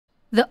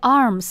The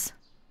arms.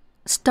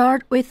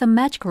 Start with a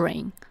magic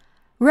ring.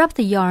 Wrap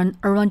the yarn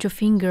around your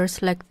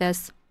fingers like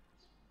this.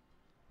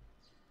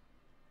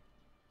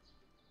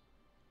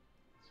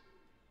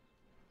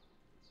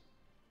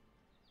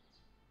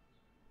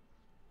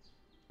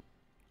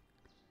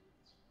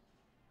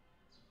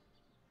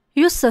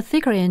 Use the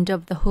thicker end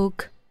of the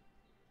hook.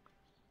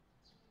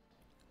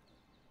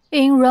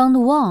 In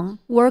round 1,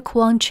 work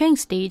 1 chain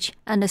stitch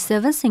and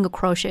 7 single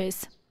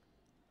crochets.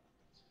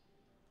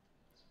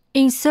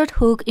 Insert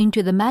hook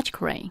into the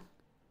magic ring.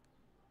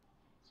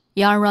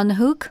 Yarn around the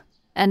hook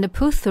and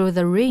pull through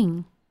the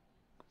ring.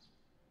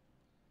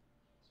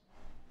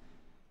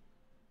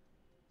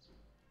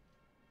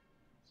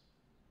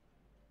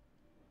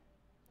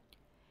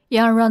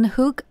 Yarn around the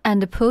hook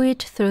and pull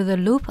it through the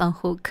loop on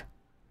hook.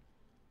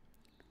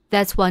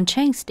 That's 1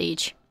 chain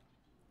stitch.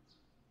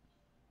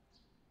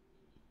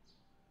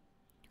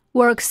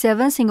 Work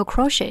 7 single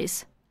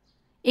crochets.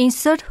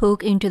 Insert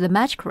hook into the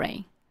magic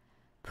ring.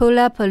 Pull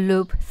up a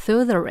loop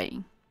through the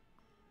ring.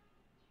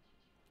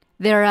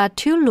 There are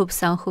 2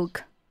 loops on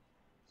hook.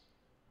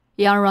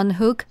 Yarn around the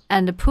hook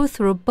and pull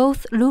through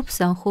both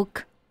loops on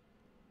hook.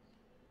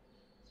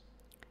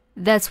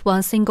 That's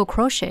 1 single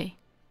crochet.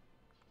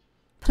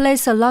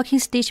 Place a locking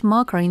stitch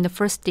marker in the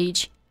first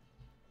stitch.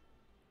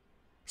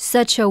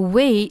 Such a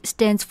V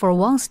stands for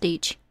 1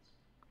 stitch.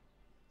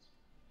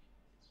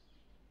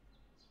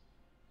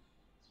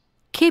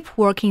 Keep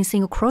working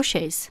single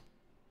crochets.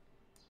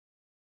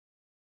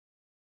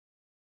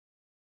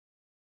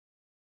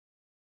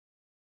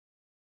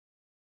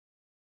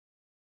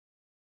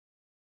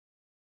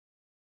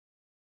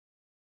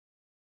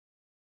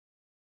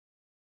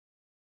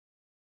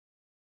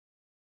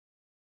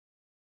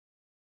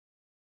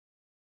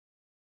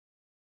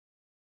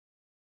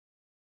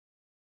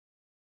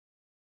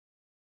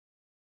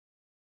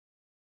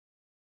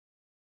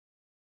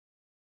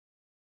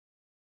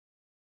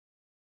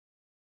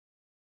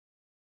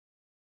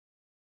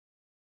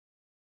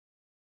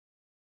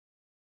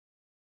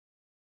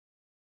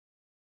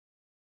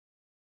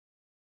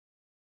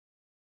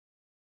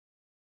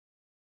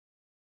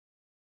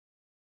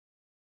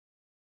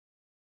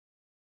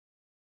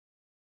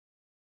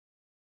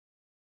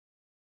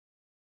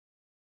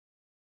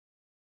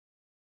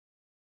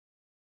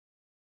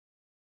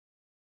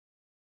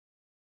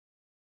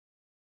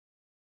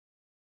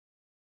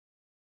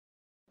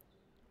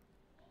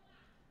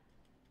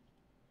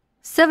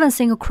 Seven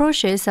single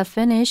crochets are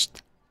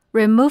finished.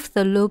 Remove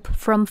the loop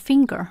from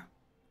finger.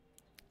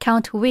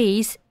 Count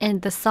V's in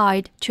the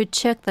side to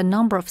check the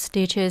number of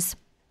stitches.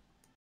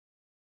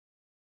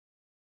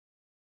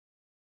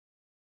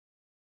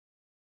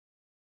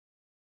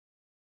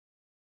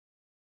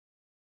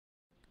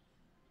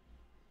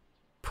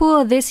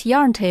 Pull this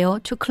yarn tail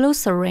to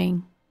close the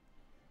ring.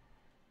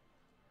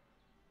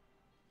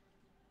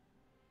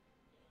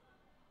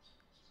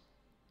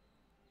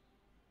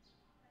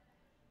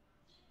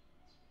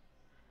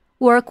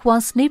 Work 1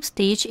 slip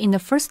stitch in the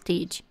first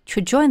stitch to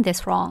join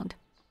this round.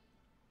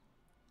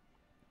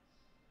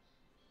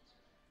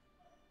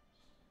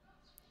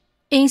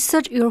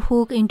 Insert your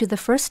hook into the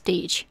first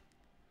stitch.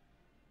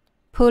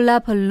 Pull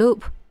up a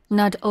loop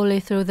not only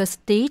through the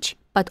stitch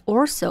but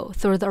also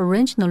through the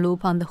original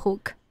loop on the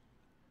hook.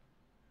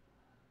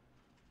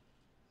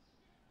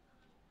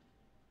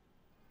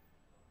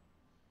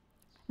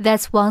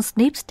 That's 1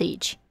 slip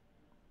stitch.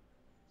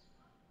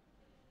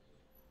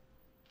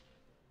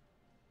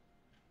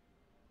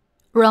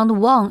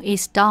 Round 1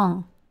 is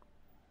done.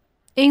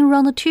 In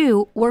round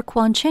 2, work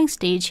 1 chain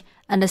stitch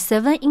and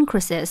 7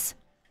 increases.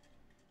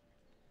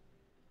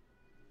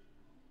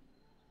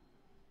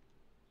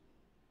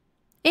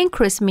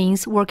 Increase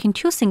means working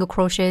 2 single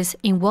crochets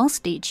in 1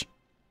 stitch.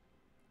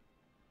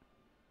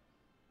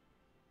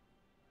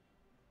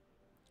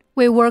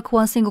 We work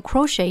 1 single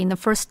crochet in the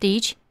first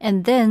stitch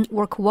and then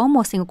work 1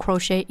 more single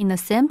crochet in the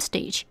same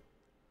stitch.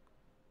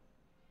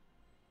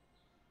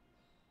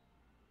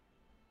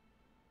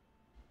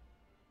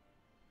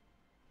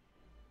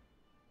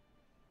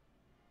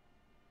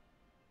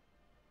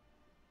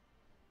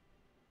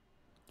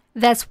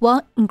 That's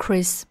 1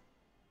 increase.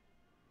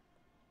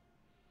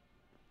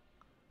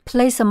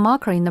 Place a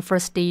marker in the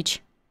first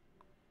stitch.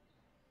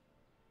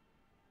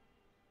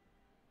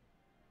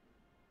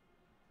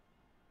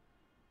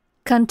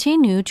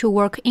 Continue to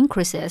work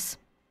increases.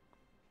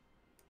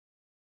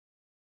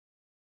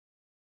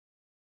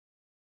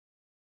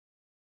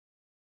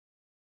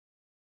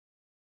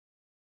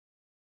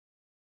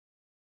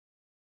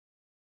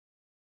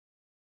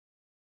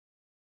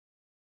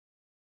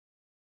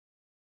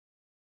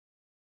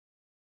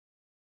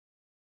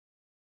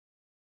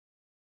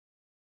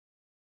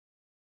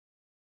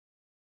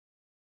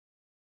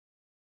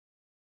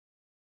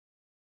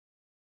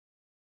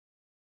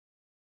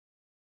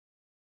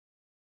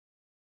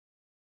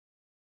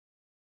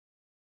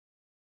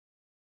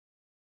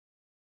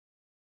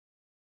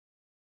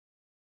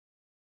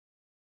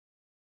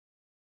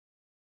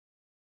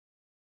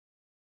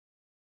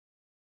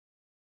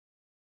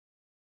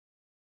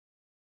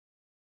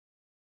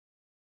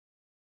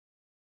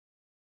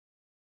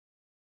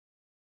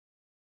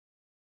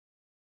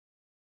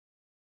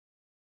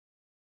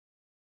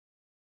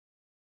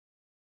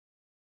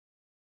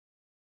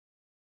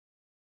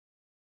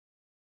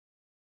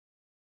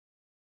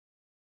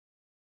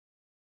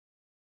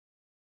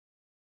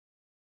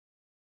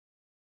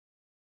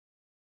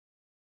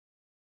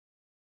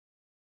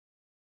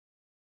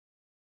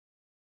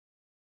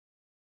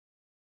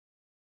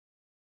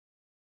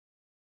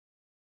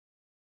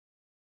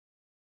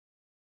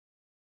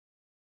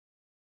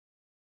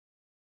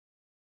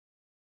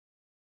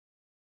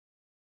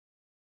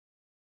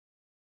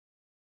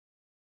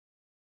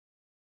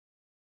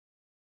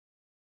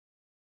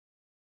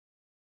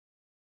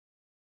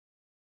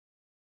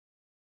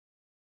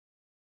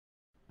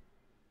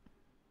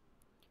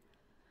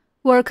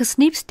 Work a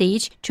snip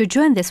stitch to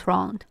join this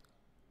round.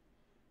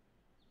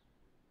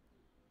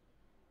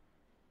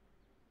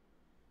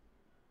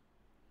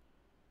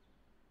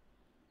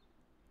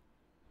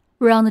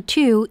 Round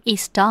 2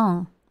 is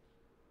done.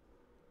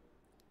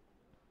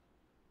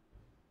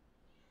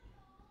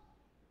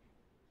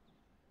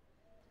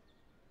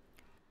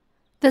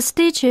 The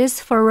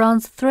stitches for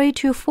rounds 3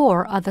 to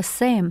 4 are the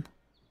same.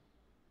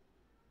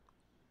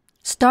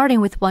 Starting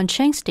with 1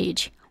 chain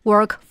stitch,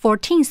 work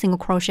 14 single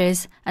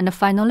crochets and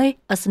finally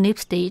a snip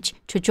stitch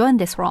to join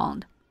this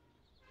round.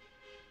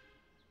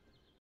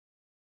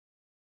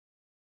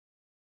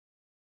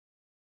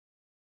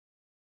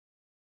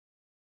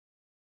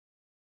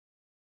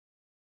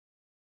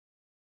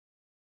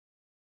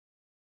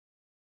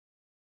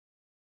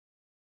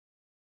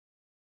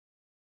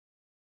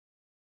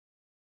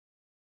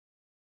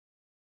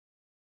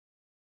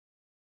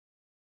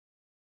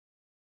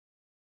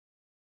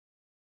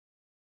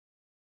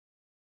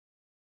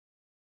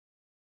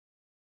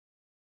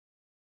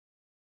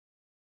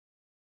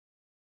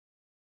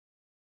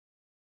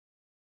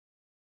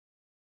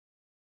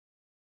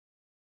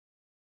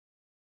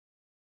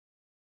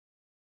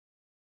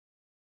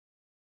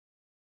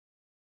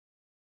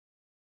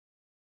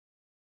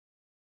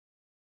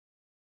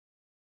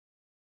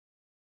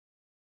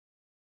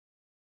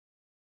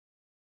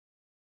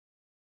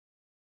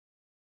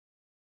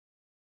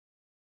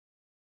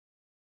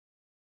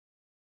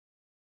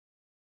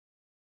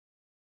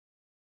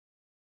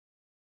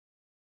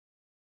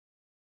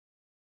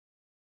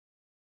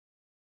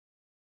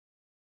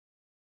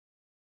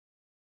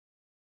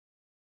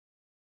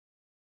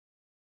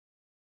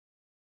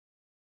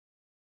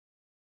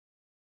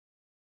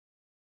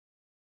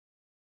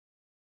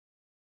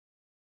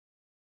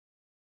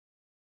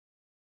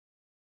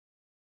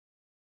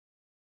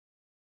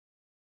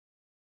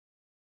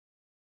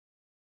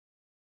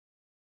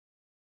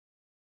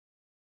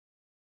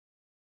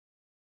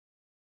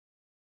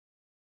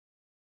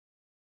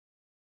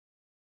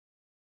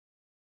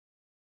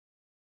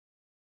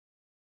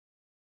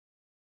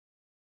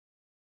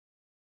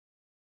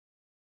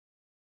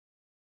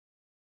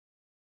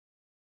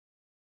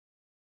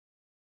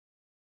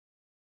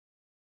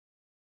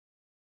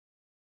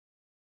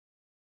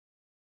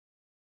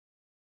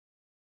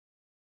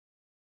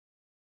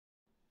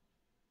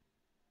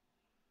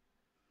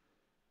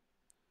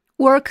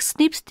 Work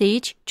snip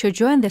stitch to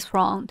join this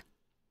round.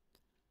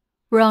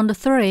 Round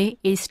 3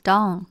 is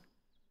done.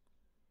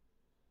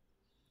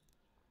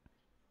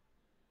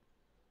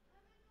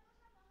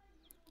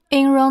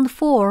 In round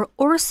 4,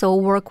 also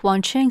work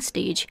 1 chain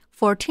stitch,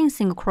 14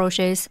 single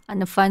crochets,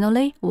 and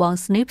finally 1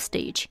 snip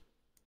stitch.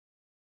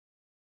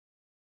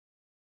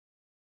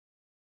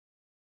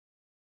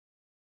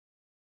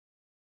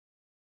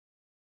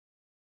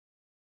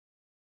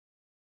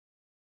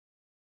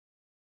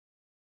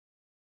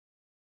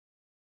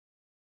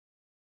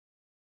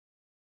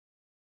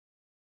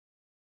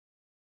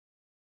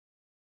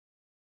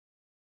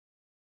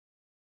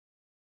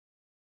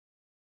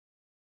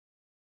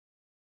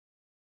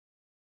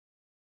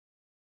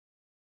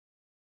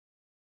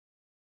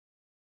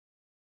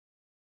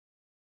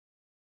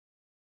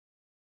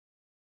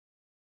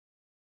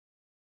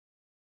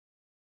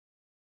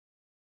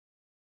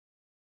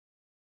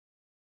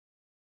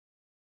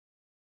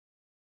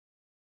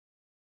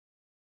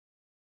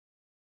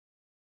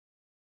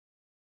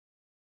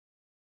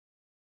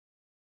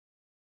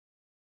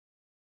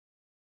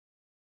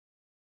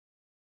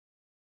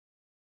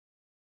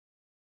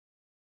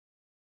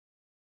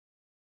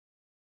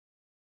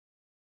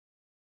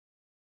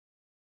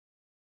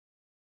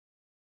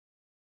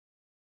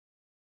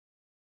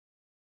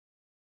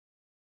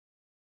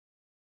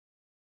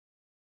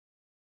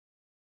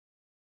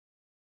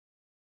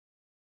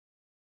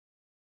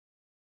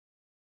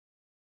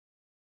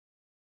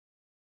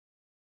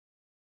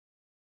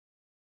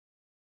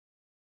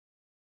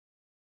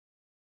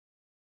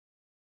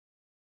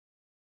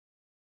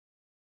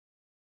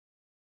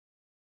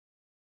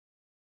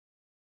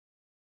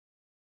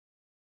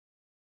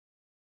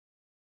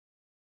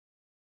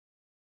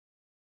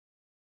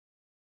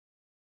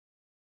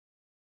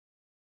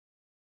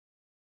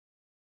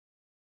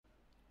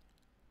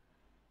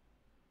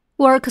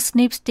 Work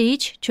snip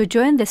stitch to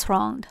join this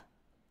round.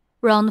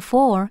 Round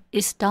 4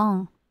 is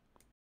done.